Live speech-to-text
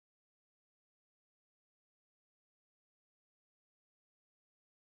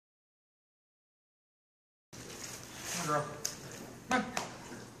girl. Come on.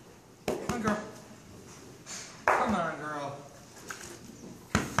 Come on, girl. Come on, girl.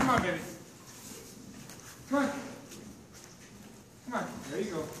 Come on, baby. Come on. Come on. There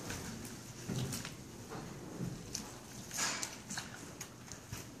you go.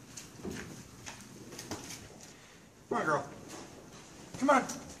 Come on, girl. Come on.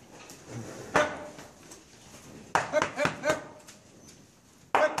 Hip. Hip, hip, hip.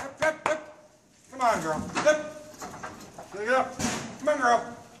 Hip, hip, hip, hip. Come on, girl. Hip. Pick it up. Come on,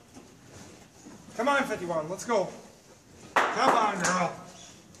 girl. Come on, 51. Let's go. Come on, girl.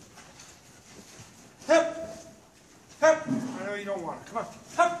 Hip. Hip. I know you don't want it. Come on.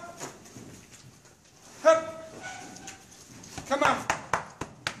 Hip. Hip. Come on.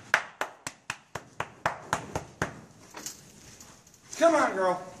 Come on,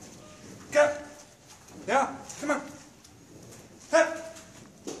 girl. Get. Yeah. Come on. Hip.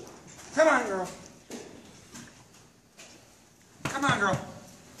 Come on, girl. Come on, girl.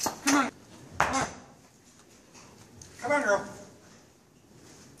 Come on. Come on. Come on, girl.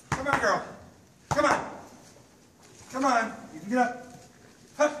 Come on, girl. Come on. Come on. You can get up.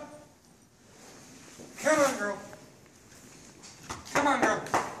 Hup. Come on, girl. Come on, girl.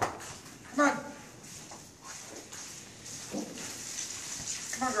 Come on.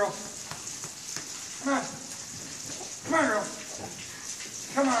 Come on, girl. Come on. Come on, girl.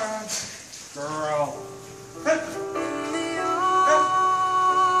 Come on. Girl. Hup.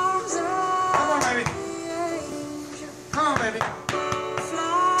 Come on, baby. Come on, baby.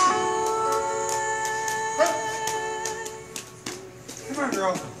 Come on,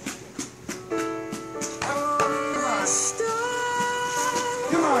 girl. Come on.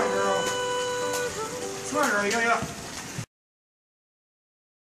 Come on, girl. Come on, girl. You gotta get up.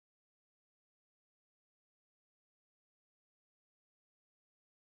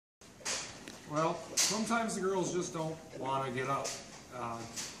 Well, sometimes the girls just don't want to get up.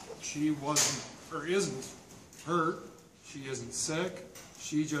 She wasn't, or isn't, hurt. She isn't sick.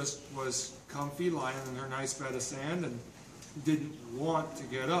 She just was comfy lying in her nice bed of sand and didn't want to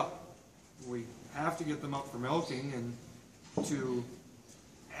get up. We have to get them up for milking, and to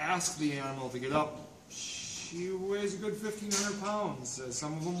ask the animal to get up, she weighs a good 1,500 pounds.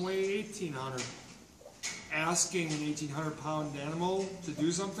 Some of them weigh 1,800. Asking an 1,800-pound animal to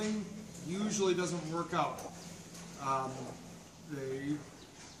do something usually doesn't work out. They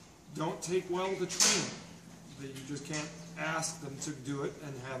don't take well to training. You just can't ask them to do it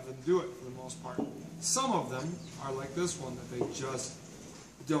and have them do it for the most part. Some of them are like this one, that they just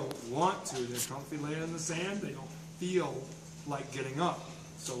don't want to. They're comfy laying in the sand. They don't feel like getting up.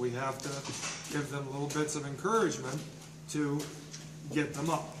 So we have to give them little bits of encouragement to get them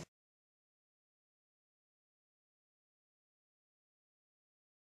up.